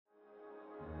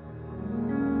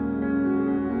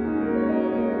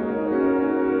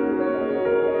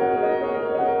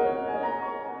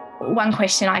One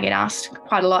question I get asked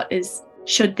quite a lot is,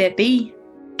 should there be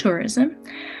tourism?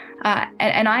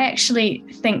 And I actually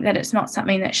think that it's not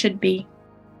something that should be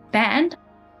banned.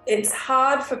 It's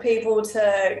hard for people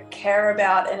to care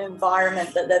about an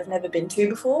environment that they've never been to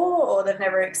before or they've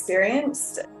never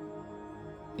experienced.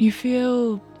 You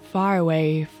feel far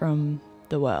away from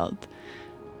the world,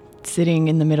 sitting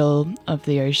in the middle of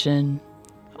the ocean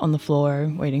on the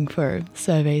floor waiting for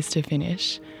surveys to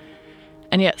finish,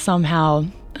 and yet somehow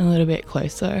a little bit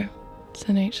closer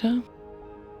to nature.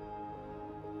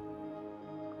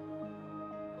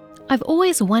 I've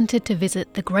always wanted to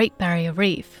visit the Great Barrier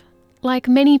Reef. Like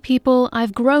many people,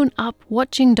 I've grown up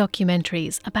watching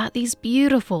documentaries about these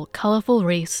beautiful, colourful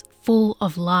reefs full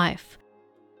of life.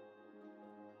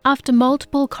 After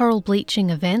multiple coral bleaching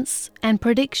events and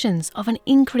predictions of an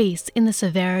increase in the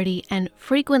severity and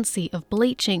frequency of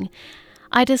bleaching,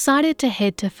 I decided to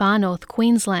head to far north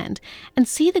Queensland and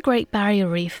see the Great Barrier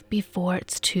Reef before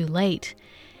it's too late.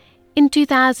 In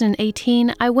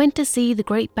 2018, I went to see the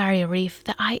Great Barrier Reef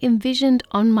that I envisioned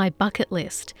on my bucket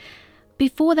list,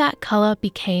 before that colour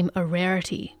became a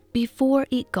rarity, before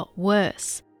it got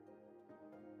worse.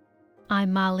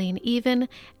 I'm Marlene Even,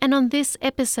 and on this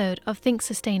episode of Think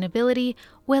Sustainability,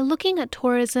 we're looking at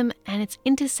tourism and its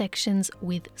intersections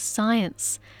with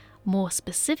science. More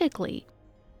specifically,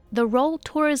 the role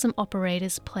tourism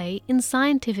operators play in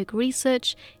scientific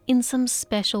research in some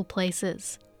special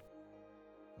places.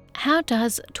 How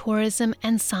does tourism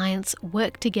and science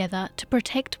work together to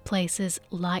protect places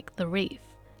like the reef?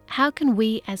 How can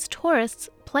we as tourists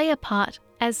play a part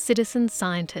as citizen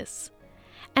scientists?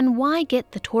 And why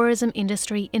get the tourism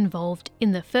industry involved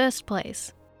in the first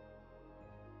place?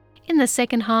 In the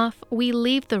second half, we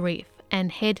leave the reef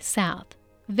and head south,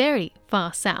 very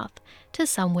far south, to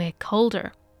somewhere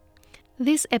colder.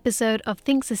 This episode of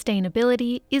Think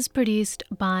Sustainability is produced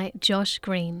by Josh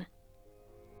Green.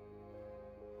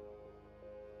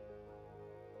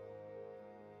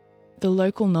 The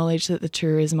local knowledge that the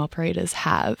tourism operators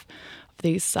have of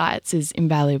these sites is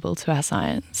invaluable to our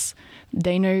science.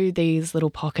 They know these little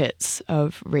pockets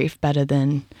of reef better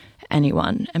than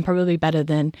anyone, and probably better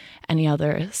than any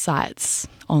other sites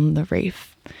on the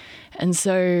reef. And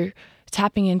so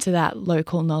tapping into that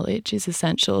local knowledge is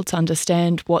essential to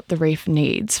understand what the reef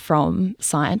needs from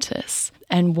scientists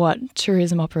and what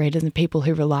tourism operators and people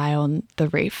who rely on the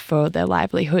reef for their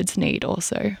livelihoods need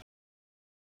also.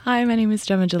 Hi, my name is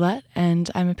Gemma Gillette and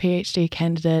I'm a PhD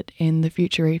candidate in the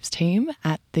Future Reefs team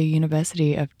at the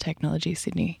University of Technology,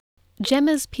 Sydney.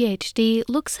 Gemma's PhD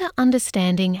looks at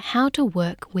understanding how to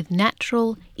work with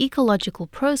natural, ecological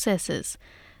processes,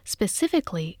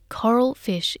 specifically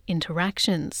coral-fish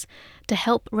interactions, to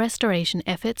help restoration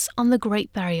efforts on the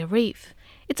Great Barrier Reef.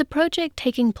 It's a project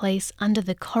taking place under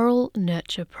the Coral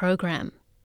Nurture Program.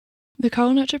 The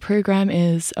Coral Nurture Program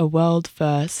is a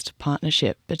world-first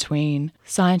partnership between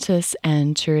scientists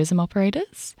and tourism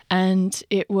operators, and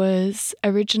it was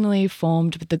originally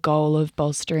formed with the goal of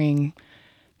bolstering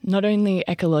not only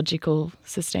ecological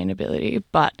sustainability,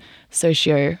 but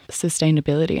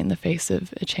socio-sustainability in the face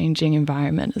of a changing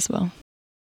environment as well.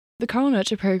 The Coral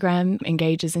Nurture Program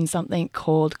engages in something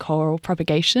called coral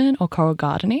propagation or coral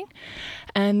gardening,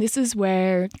 and this is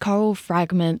where coral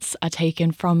fragments are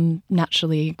taken from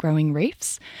naturally growing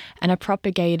reefs and are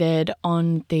propagated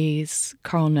on these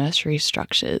coral nursery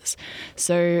structures.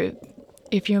 So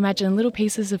if you imagine little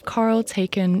pieces of coral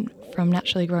taken from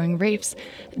naturally growing reefs,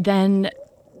 then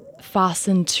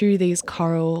fastened to these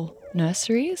coral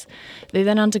nurseries, they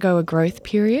then undergo a growth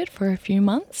period for a few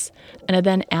months and are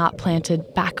then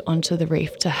outplanted back onto the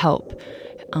reef to help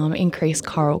increase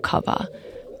coral cover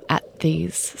at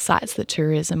these sites that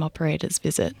tourism operators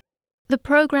visit. The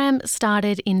program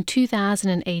started in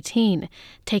 2018,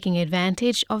 taking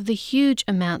advantage of the huge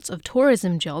amounts of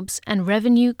tourism jobs and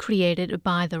revenue created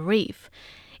by the reef.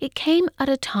 It came at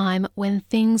a time when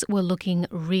things were looking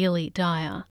really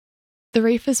dire. The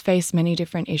reef has faced many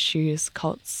different issues,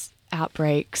 cults,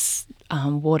 outbreaks,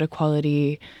 water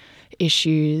quality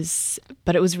issues,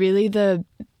 but it was really the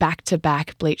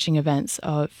back-to-back bleaching events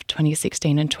of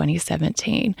 2016 and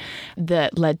 2017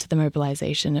 that led to the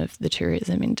mobilisation of the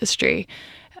tourism industry.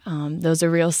 There was a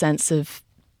real sense of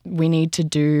we need to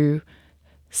do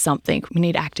something, we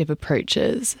need active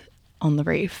approaches on the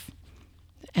reef,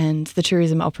 and the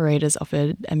tourism operators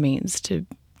offered a means to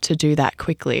do that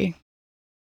quickly.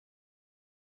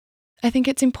 I think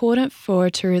it's important for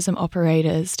tourism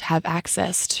operators to have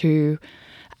access to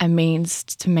a means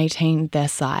to maintain their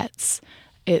sites.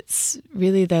 It's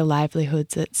really their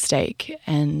livelihoods at stake.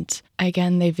 And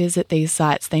again, they visit these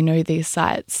sites, they know these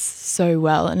sites so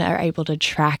well and are able to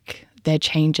track their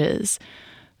changes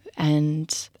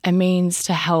and a means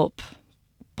to help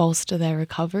bolster their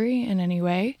recovery in any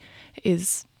way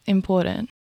is important.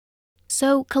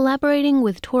 So collaborating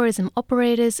with tourism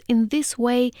operators in this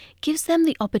way gives them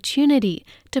the opportunity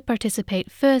to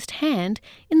participate firsthand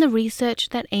in the research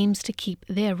that aims to keep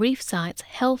their reef sites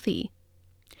healthy.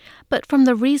 But from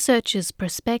the researchers'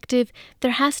 perspective,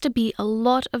 there has to be a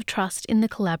lot of trust in the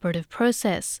collaborative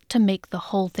process to make the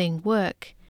whole thing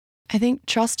work. I think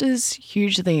trust is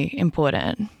hugely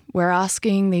important. We're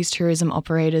asking these tourism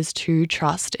operators to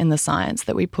trust in the science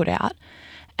that we put out,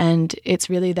 and it's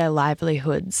really their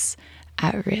livelihoods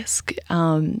at risk.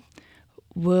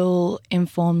 We'll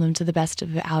inform them to the best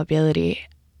of our ability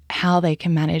how they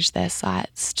can manage their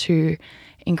sites to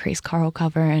increase coral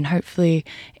cover and hopefully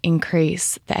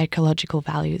increase the ecological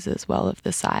values as well of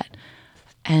the site.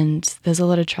 And there's a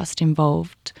lot of trust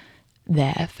involved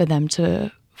there for them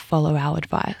to follow our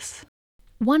advice.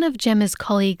 One of Gemma's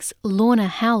colleagues, Lorna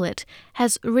Howlett,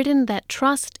 has written that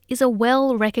trust is a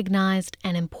well-recognised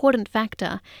and important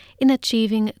factor in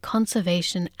achieving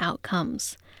conservation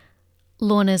outcomes.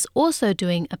 Lorna's also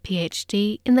doing a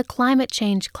PhD in the Climate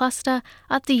Change Cluster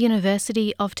at the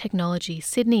University of Technology,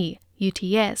 Sydney,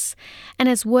 UTS, and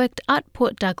has worked at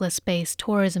Port Douglas-based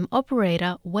tourism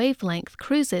operator Wavelength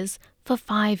Cruises for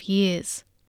 5 years.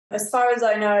 As far as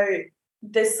I know,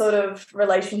 this sort of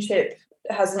relationship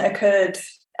hasn't occurred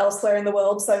elsewhere in the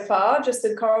world so far, just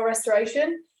with coral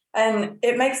restoration. And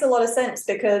it makes a lot of sense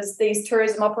because these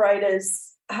tourism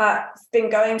operators have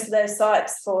been going to their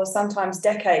sites for sometimes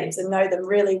decades and know them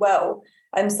really well.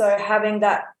 And so having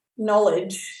that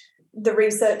knowledge, the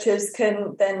researchers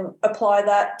can then apply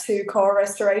that to coral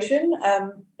restoration.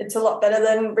 It's a lot better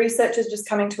than researchers just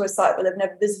coming to a site where they've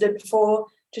never visited before,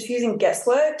 just using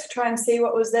guesswork to try and see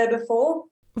what was there before.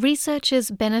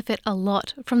 Researchers benefit a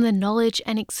lot from the knowledge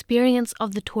and experience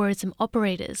of the tourism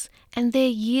operators and their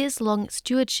years-long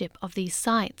stewardship of these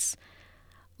sites.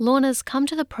 Lorna's come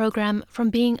to the program from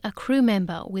being a crew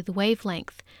member with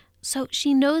Wavelength, so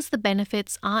she knows the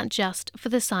benefits aren't just for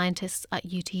the scientists at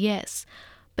UTS,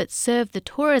 but serve the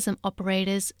tourism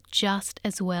operators just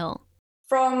as well.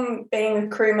 From being a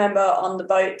crew member on the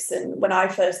boats and when I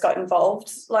first got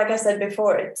involved, like I said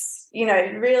before, it's,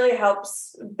 it really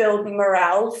helps build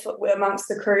morale amongst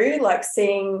the crew, like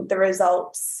seeing the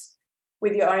results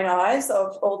with your own eyes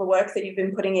of all the work that you've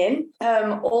been putting in.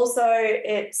 Also,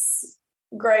 it's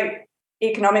great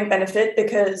economic benefit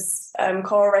because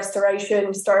coral restoration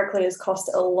historically has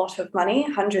cost a lot of money,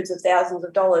 hundreds of thousands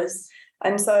of dollars.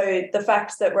 And so the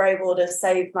fact that we're able to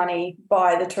save money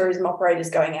by the tourism operators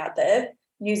going out there,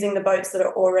 using the boats that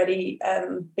are already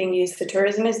being used for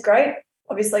tourism is great.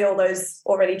 Obviously, all those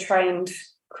already trained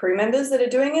crew members that are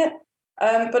doing it.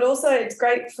 But also it's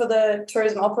great for the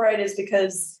tourism operators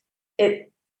because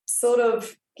it sort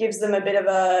of gives them a bit of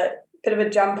a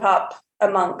jump up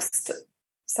amongst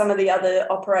some of the other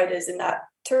operators in that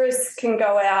tourists can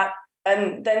go out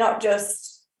and they're not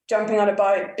just jumping on a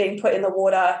boat, being put in the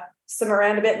water, swim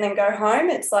around a bit and then go home.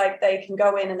 It's like they can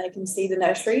go in and they can see the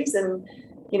nurseries and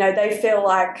they feel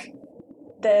like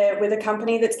they're with a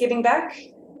company that's giving back,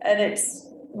 and it's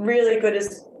really good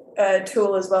as a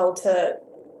tool as well to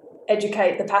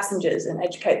educate the passengers and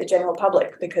educate the general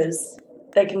public because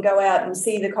they can go out and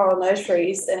see the coral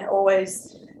nurseries, and it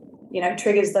always,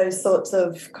 triggers those sorts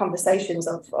of conversations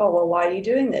of, oh, well, why are you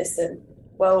doing this? And,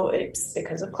 well, it's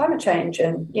because of climate change.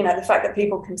 And, the fact that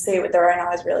people can see it with their own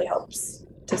eyes really helps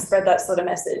to spread that sort of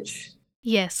message.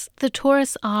 Yes, the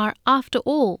tourists are, after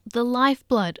all, the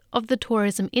lifeblood of the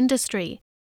tourism industry.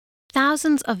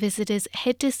 Thousands of visitors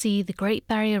head to see the Great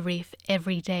Barrier Reef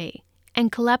every day,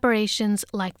 and collaborations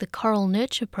like the Coral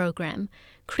Nurture Program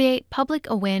create public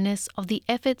awareness of the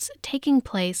efforts taking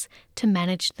place to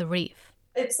manage the reef.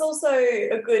 It's also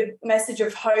a good message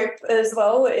of hope as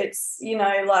well. It's,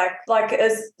 like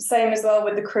as same as well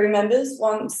with the crew members.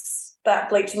 Once that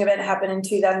bleaching event happened in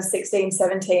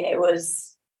 2016-17, it was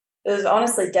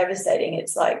honestly devastating.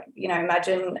 It's like,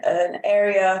 imagine an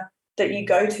area that you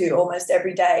go to almost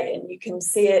every day and you can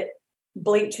see it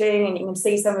bleaching and you can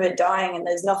see some of it dying and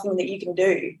there's nothing that you can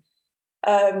do.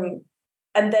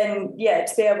 And then,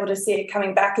 to be able to see it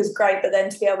coming back is great, but then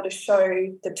to be able to show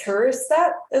the tourists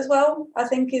that as well, I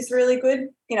think is really good.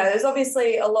 There's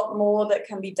obviously a lot more that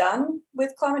can be done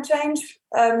with climate change,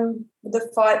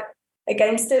 the fight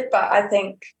against it, but I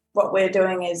think what we're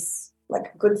doing is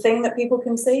like a good thing that people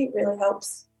can see. It really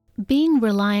helps. Being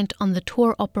reliant on the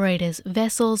tour operators'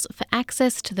 vessels for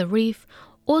access to the reef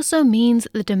also means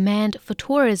the demand for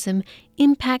tourism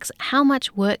impacts how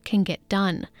much work can get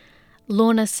done.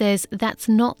 Lorna says that's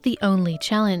not the only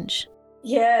challenge.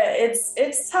 Yeah,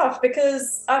 it's tough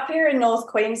because up here in North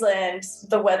Queensland,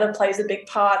 the weather plays a big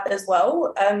part as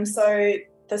well. So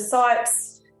the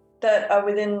sites that are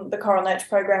within the Coral Nurture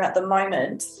program at the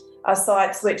moment are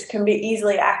sites which can be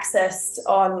easily accessed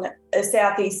on a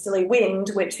southeasterly wind,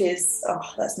 which is,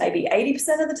 that's maybe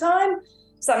 80% of the time.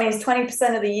 So that means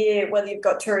 20% of the year, whether you've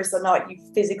got tourists or not, you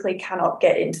physically cannot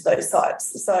get into those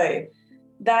sites. So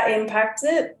that impacts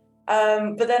it.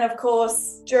 But then, of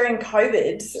course, during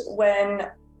COVID, when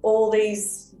all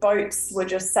these boats were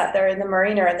just sat there in the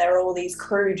marina and there were all these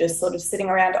crew just sort of sitting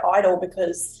around idle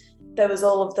because there was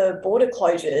all of the border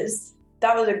closures,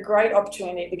 that was a great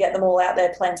opportunity to get them all out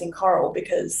there planting coral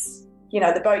because,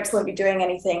 the boats wouldn't be doing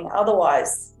anything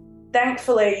otherwise.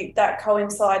 Thankfully, that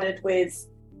coincided with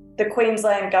the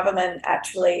Queensland government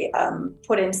actually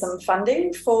put in some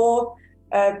funding for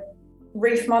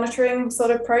reef monitoring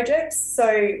sort of projects.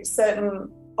 So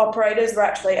certain operators were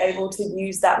actually able to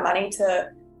use that money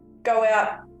to go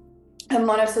out and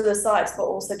monitor the sites, but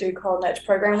also do Coral Nurture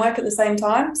program work at the same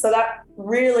time. So that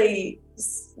really,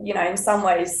 in some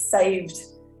ways saved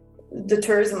the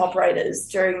tourism operators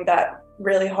during that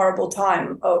really horrible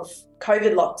time of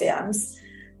COVID lockdowns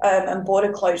and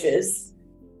border closures.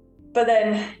 But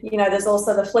then, there's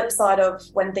also the flip side of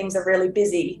when things are really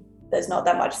busy, there's not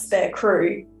that much spare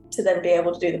crew to then be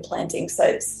able to do the planting. So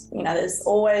it's, there's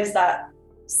always that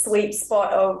sweet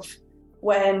spot of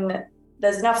when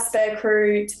there's enough spare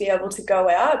crew to be able to go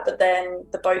out, but then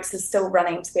the boats are still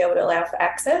running to be able to allow for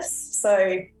access.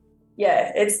 So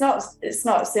yeah, it's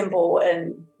not simple.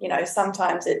 And,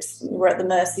 sometimes we're at the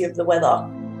mercy of the weather.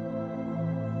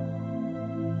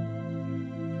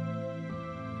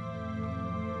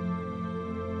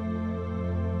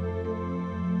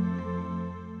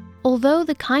 Although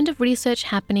the kind of research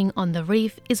happening on the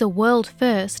reef is a world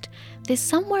first, there's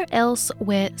somewhere else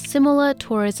where similar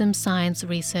tourism science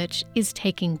research is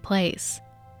taking place.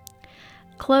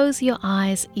 Close your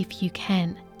eyes if you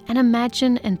can and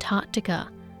imagine Antarctica.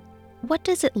 What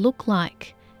does it look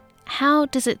like? How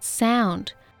does it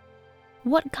sound?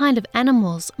 What kind of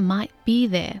animals might be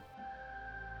there?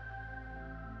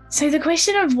 So the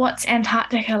question of what's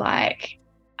Antarctica like,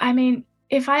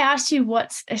 if I asked you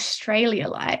what's Australia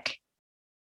like,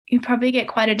 you probably get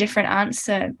quite a different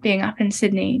answer being up in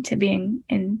Sydney to being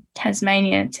in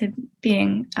Tasmania to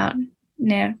being out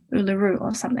near Uluru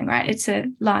or something, right? It's a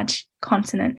large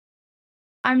continent.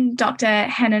 I'm Dr.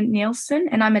 Hannah Nielsen,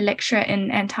 and I'm a lecturer in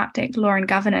Antarctic law and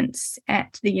governance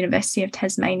at the University of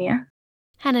Tasmania.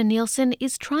 Hannah Nielsen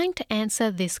is trying to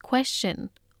answer this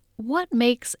question. What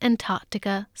makes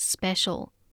Antarctica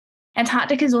special?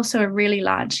 Antarctica is also a really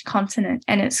large continent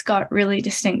and it's got really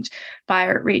distinct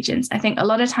bioregions. I think a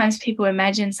lot of times people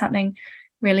imagine something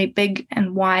really big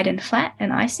and wide and flat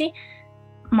and icy.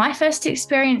 My first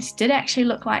experience did actually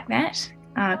look like that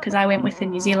because I went with the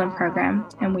New Zealand program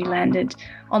and we landed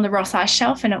on the Ross Ice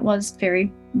Shelf and it was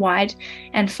very wide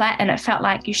and flat and it felt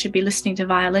like you should be listening to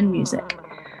violin music.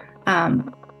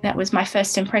 That was my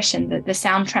first impression, that the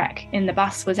soundtrack in the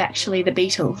bus was actually the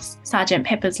Beatles, Sgt.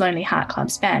 Pepper's Lonely Heart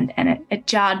Club's Band, and it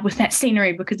jarred with that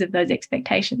scenery because of those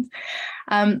expectations.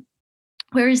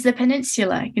 Whereas the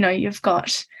peninsula, you've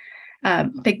got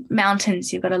big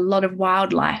mountains, you've got a lot of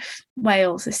wildlife,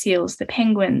 whales, the seals, the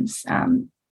penguins, and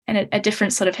a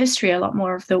different sort of history, a lot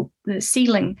more of the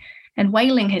sealing and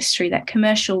whaling history, that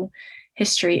commercial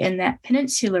history in that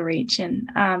peninsula region.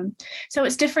 So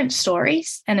it's different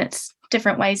stories and it's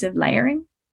different ways of layering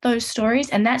those stories.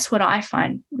 And that's what I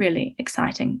find really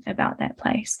exciting about that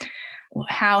place.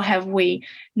 How have we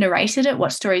narrated it?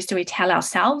 What stories do we tell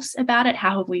ourselves about it?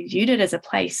 How have we viewed it as a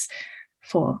place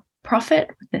for profit,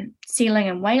 with the sealing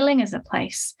and whaling, as a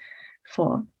place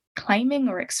for claiming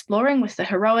or exploring with the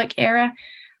heroic era,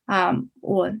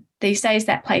 or these days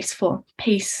that place for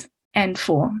peace and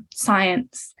for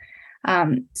science.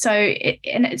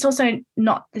 It's also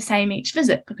not the same each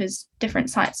visit because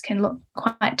different sites can look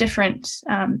quite different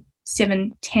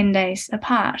 7-10 days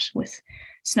apart with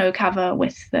snow cover,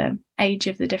 with the age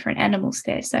of the different animals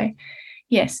there. So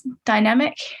yes,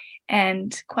 dynamic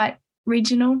and quite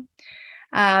regional,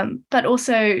 but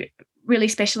also really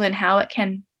special in how it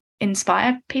can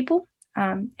inspire people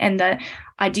and the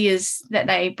ideas that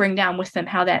they bring down with them,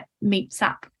 how that meets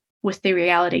up with the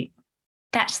reality.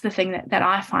 That's the thing that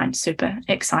I find super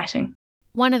exciting.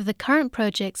 One of the current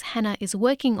projects Hannah is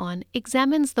working on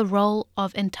examines the role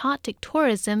of Antarctic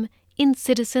tourism in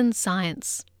citizen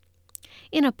science.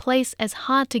 In a place as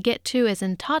hard to get to as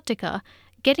Antarctica,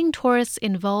 getting tourists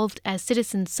involved as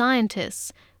citizen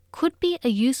scientists could be a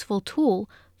useful tool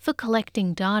for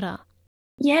collecting data.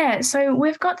 Yeah, so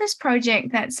we've got this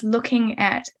project that's looking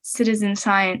at citizen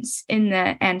science in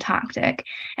the Antarctic.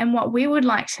 And what we would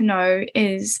like to know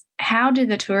is, how do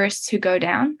the tourists who go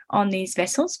down on these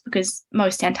vessels, because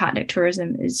most Antarctic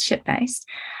tourism is ship-based,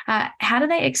 how do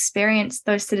they experience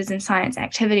those citizen science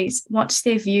activities? What's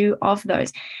their view of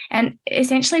those? And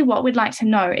essentially what we'd like to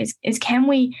know is can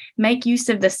we make use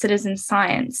of the citizen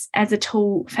science as a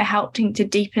tool for helping to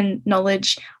deepen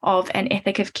knowledge of an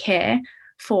ethic of care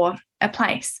for a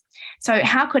place? So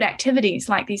how could activities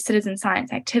like these citizen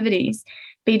science activities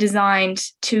be designed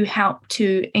to help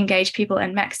to engage people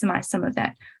and maximize some of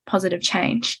that positive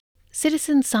change?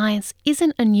 Citizen science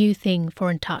isn't a new thing for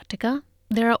Antarctica.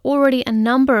 There are already a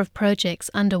number of projects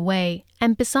underway,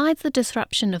 and besides the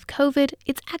disruption of COVID,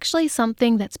 it's actually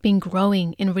something that's been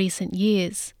growing in recent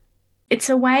years. It's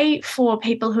a way for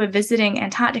people who are visiting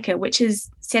Antarctica, which is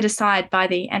set aside by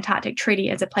the Antarctic Treaty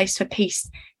as a place for peace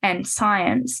and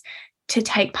science, to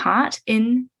take part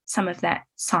in some of that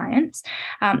science.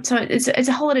 So it's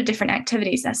a whole lot of different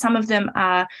activities. Now, some of them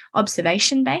are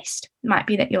observation-based. It might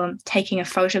be that you're taking a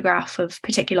photograph of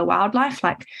particular wildlife,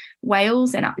 like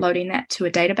whales, and uploading that to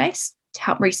a database to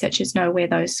help researchers know where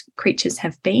those creatures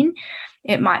have been.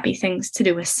 It might be things to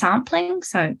do with sampling,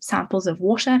 so samples of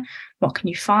water. What can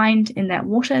you find in that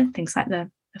water? Things like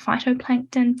the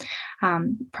phytoplankton,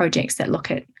 projects that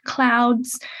look at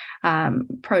clouds,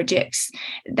 projects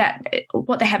that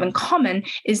what they have in common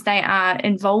is they are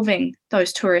involving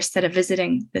those tourists that are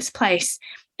visiting this place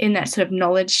in that sort of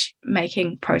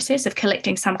knowledge-making process of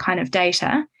collecting some kind of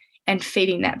data and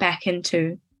feeding that back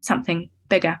into something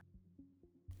bigger.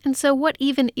 And so what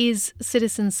even is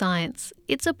citizen science?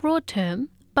 It's a broad term,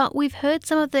 but we've heard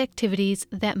some of the activities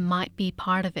that might be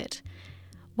part of it.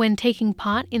 When taking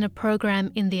part in a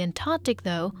program in the Antarctic,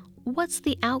 though, what's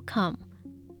the outcome?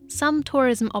 Some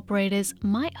tourism operators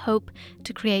might hope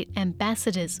to create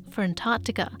ambassadors for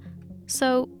Antarctica.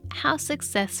 So how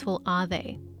successful are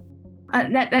they?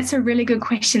 That's a really good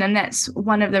question, and that's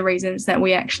one of the reasons that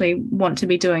we actually want to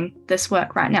be doing this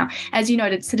work right now. As you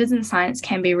noted, citizen science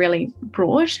can be really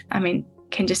broad.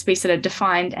 Can just be sort of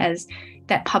defined as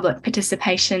that public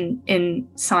participation in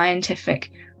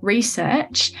scientific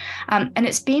research. And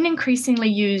it's been increasingly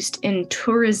used in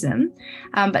tourism,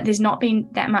 but there's not been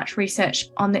that much research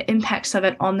on the impacts of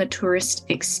it on the tourist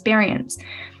experience.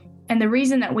 And the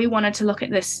reason that we wanted to look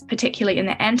at this, particularly in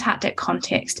the Antarctic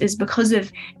context, is because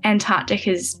of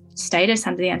Antarctica's status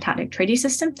under the Antarctic Treaty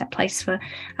System, that place for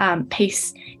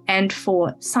peace and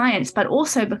for science, but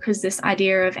also because this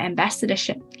idea of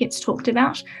ambassadorship gets talked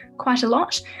about quite a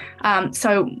lot.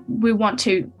 So we want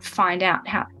to find out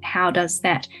how does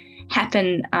that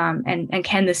happen, and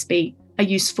can this be a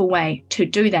useful way to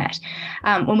do that?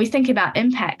 When we think about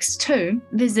impacts too,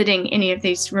 visiting any of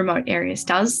these remote areas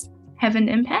does have an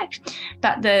impact,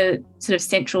 but the sort of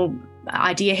central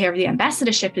idea here of the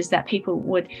ambassadorship is that people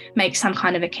would make some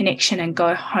kind of a connection and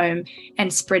go home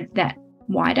and spread that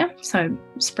wider. So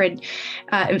spread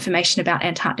information about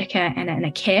Antarctica and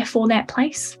a care for that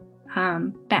place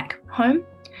back home.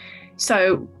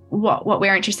 So what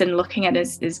we're interested in looking at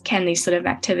is can these sort of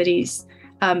activities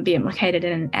be implicated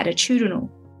in an attitudinal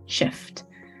shift?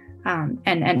 And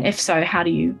if so, how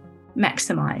do you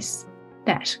maximize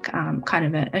that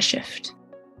kind of a shift?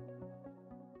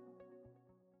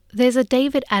 There's a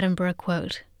David Attenborough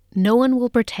quote: "No one will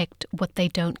protect what they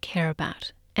don't care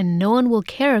about, and no one will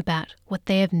care about what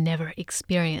they have never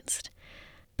experienced."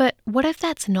 But what if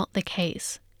that's not the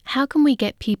case? How can we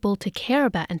get people to care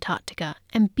about Antarctica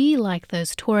and be like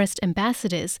those tourist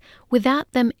ambassadors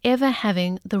without them ever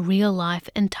having the real-life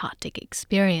Antarctic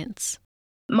experience?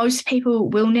 Most people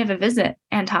will never visit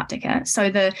Antarctica, so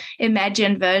the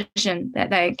imagined version that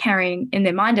they're carrying in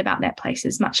their mind about that place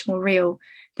is much more real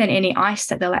than any ice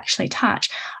that they'll actually touch.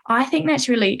 I think that's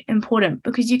really important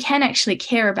because you can actually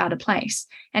care about a place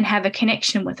and have a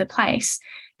connection with a place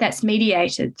that's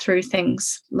mediated through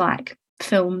things like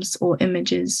films or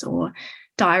images or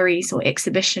diaries or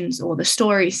exhibitions or the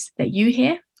stories that you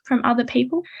hear from other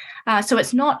people. So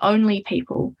it's not only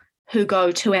people who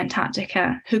go to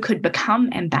Antarctica who could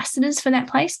become ambassadors for that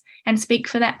place and speak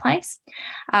for that place.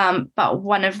 But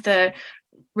one of the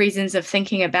reasons of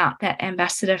thinking about that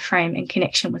ambassador frame in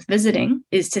connection with visiting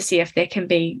is to see if there can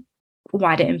be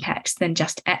wider impacts than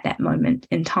just at that moment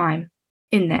in time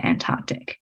in the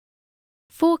Antarctic.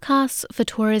 Forecasts for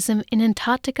tourism in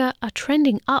Antarctica are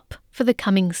trending up for the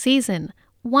coming season.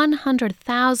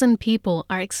 100,000 people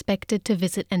are expected to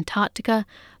visit Antarctica,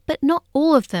 but not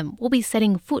all of them will be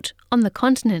setting foot on the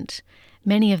continent,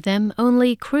 many of them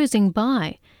only cruising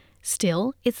by.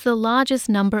 Still, it's the largest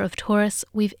number of tourists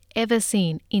we've ever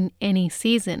seen in any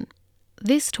season.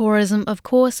 this tourism, of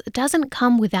course, doesn't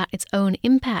come without its own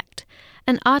impact.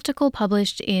 An article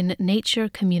published in Nature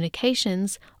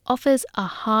Communications offers a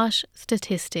harsh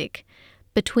statistic.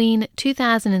 Between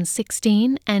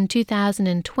 2016 and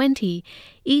 2020,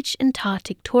 each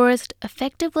Antarctic tourist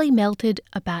effectively melted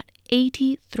about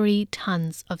 83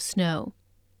 tons of snow.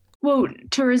 Well,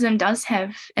 tourism does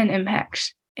have an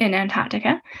impact in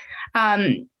Antarctica.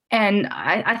 And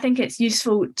I think it's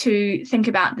useful to think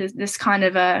about this kind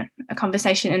of a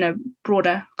conversation in a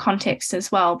broader context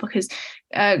as well, because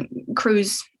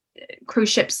cruise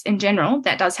ships in general,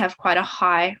 that does have quite a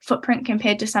high footprint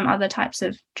compared to some other types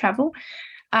of travel.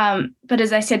 But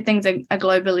as I said, things are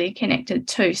globally connected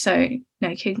too. So,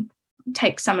 you can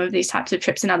take some of these types of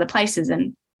trips in other places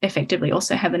and effectively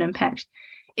also have an impact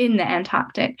in the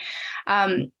Antarctic.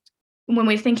 When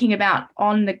we're thinking about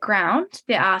on the ground,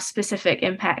 there are specific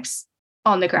impacts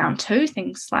on the ground too,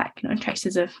 things like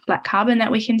traces of black carbon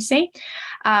that we can see.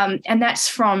 And that's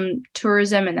from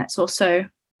tourism, and that's also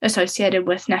associated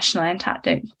with National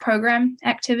Antarctic Program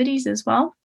activities as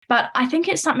well. But I think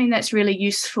it's something that's really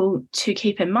useful to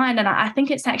keep in mind. And I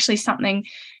think it's actually something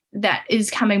that is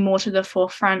coming more to the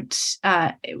forefront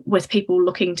with people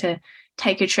looking to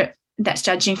take a trip that's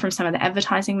judging from some of the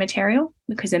advertising material,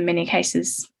 because in many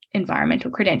cases, environmental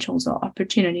credentials or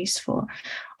opportunities for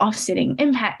offsetting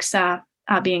impacts are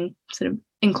being sort of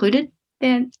included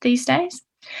there these days.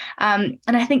 And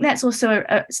I think that's also,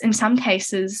 in some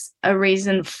cases, a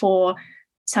reason for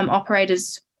some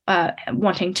operators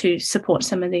wanting to support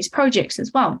some of these projects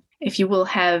as well. If you will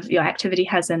have your activity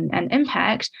has an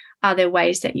impact, are there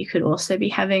ways that you could also be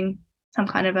having some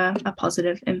kind of a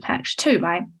positive impact too,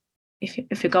 by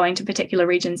if you're going to particular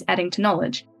regions, adding to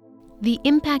knowledge? The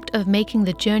impact of making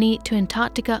the journey to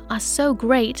Antarctica are so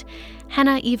great,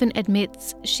 Hannah even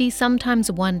admits she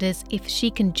sometimes wonders if she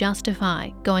can justify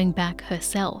going back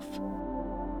herself.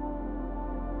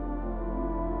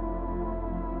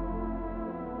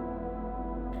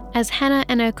 As Hannah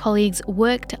and her colleagues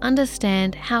work to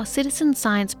understand how citizen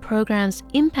science programs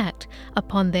impact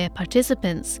upon their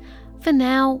participants, for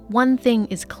now, one thing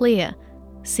is clear: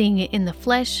 seeing it in the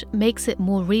flesh makes it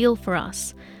more real for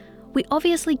us. We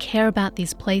obviously care about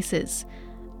these places.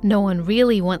 No one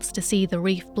really wants to see the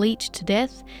reef bleached to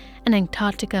death and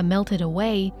Antarctica melted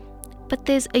away, but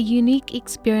there's a unique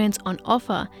experience on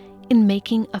offer in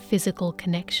making a physical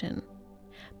connection.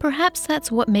 Perhaps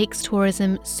that's what makes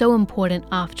tourism so important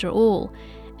after all,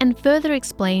 and further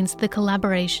explains the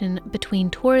collaboration between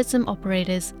tourism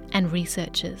operators and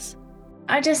researchers.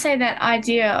 I just say that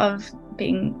idea of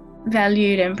being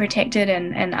valued and protected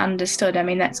and understood, I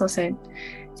mean, that's also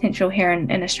central here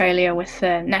in Australia with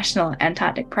the National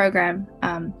Antarctic Program,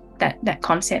 that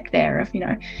concept there of,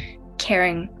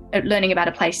 caring, learning about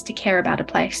a place, to care about a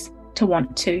place, to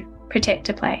want to protect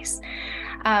a place.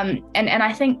 And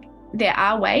I think there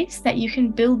are ways that you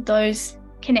can build those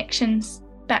connections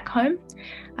back home,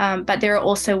 but there are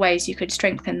also ways you could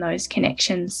strengthen those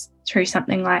connections through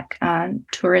something like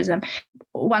tourism.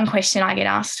 One question I get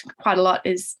asked quite a lot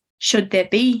is, should there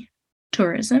be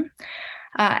tourism?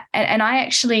 And I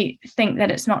actually think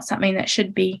that it's not something that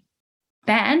should be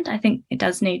banned. I think it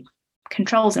does need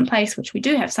controls in place, which we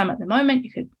do have some at the moment.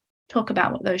 You could talk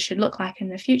about what those should look like in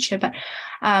the future. But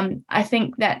I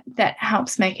think that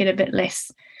helps make it a bit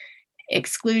less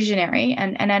exclusionary.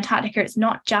 And Antarctica, it's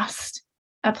not just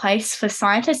a place for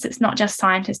scientists. It's not just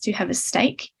scientists who have a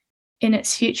stake in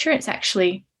its future. It's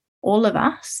actually all of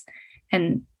us.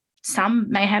 And some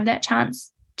may have that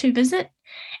chance to visit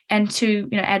and to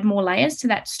add more layers to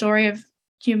that story of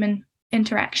human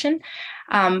interaction.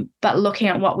 But looking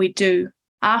at what we do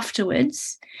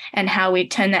afterwards and how we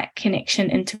turn that connection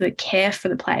into the care for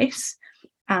the place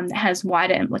that has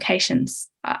wider implications,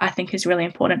 I think is really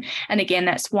important. And again,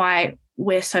 that's why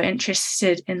we're so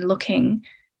interested in looking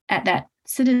at that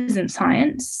citizen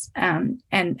science and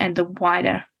the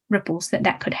wider ripples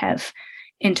that could have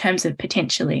in terms of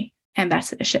potentially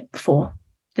ambassadorship for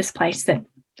this place that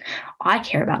I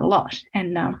care about a lot,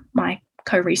 and my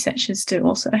co-researchers do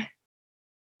also.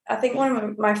 I think one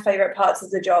of my favourite parts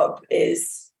of the job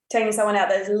is taking someone out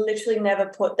that's literally never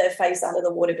put their face under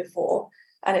the water before,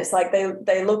 and it's like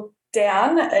they look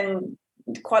down, and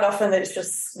quite often it's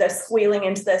just they're squealing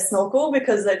into their snorkel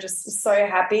because they're just so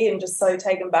happy and just so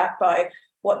taken back by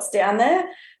what's down there.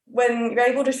 When you're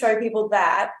able to show people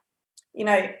that,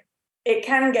 it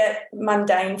can get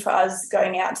mundane for us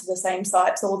going out to the same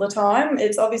sites all the time.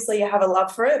 It's obviously you have a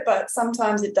love for it, but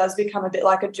sometimes it does become a bit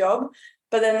like a job.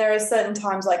 But then there are certain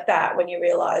times like that when you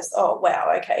realise, oh,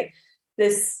 wow, okay,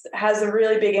 this has a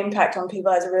really big impact on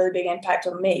people, has a really big impact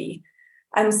on me.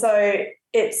 And so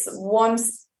it's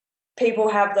once people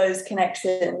have those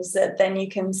connections, that then you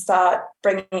can start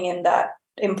bringing in that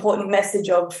important message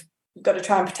of you've got to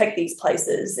try and protect these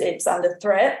places. It's under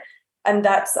threat. And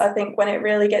that's, I think, when it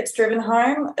really gets driven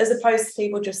home, as opposed to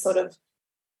people just sort of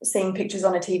seeing pictures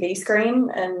on a TV screen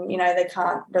and, they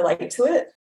can't relate to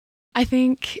it. I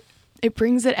think it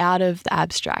brings it out of the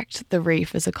abstract, the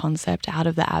reef as a concept, out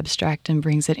of the abstract and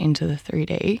brings it into the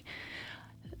 3D.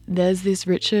 There's this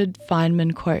Richard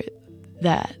Feynman quote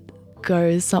that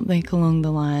goes something along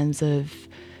the lines of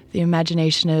the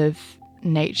imagination of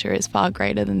nature is far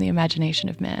greater than the imagination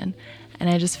of man. And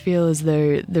I just feel as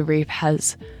though the reef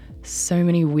has so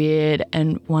many weird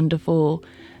and wonderful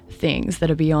things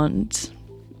that are beyond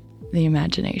the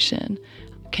imagination.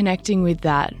 Connecting with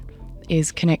that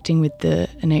is connecting with the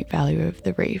innate value of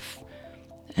the reef.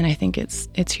 And I think it's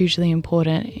hugely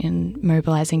important in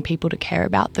mobilising people to care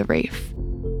about the reef.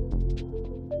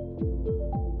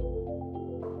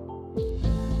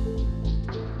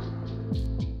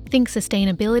 Think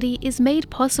Sustainability is made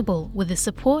possible with the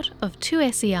support of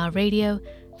 2SER Radio,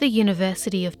 the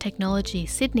University of Technology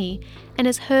Sydney, and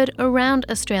is heard around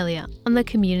Australia on the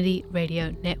Community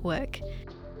Radio Network.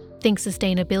 Think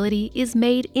Sustainability is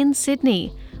made in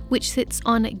Sydney, which sits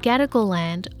on Gadigal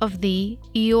land of the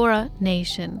Eora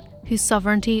Nation, whose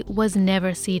sovereignty was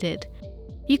never ceded.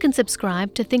 You can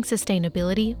subscribe to Think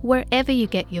Sustainability wherever you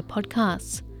get your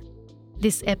podcasts.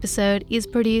 This episode is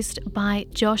produced by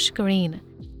Josh Green.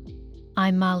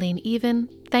 I'm Marlene Even.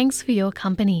 Thanks for your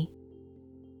company.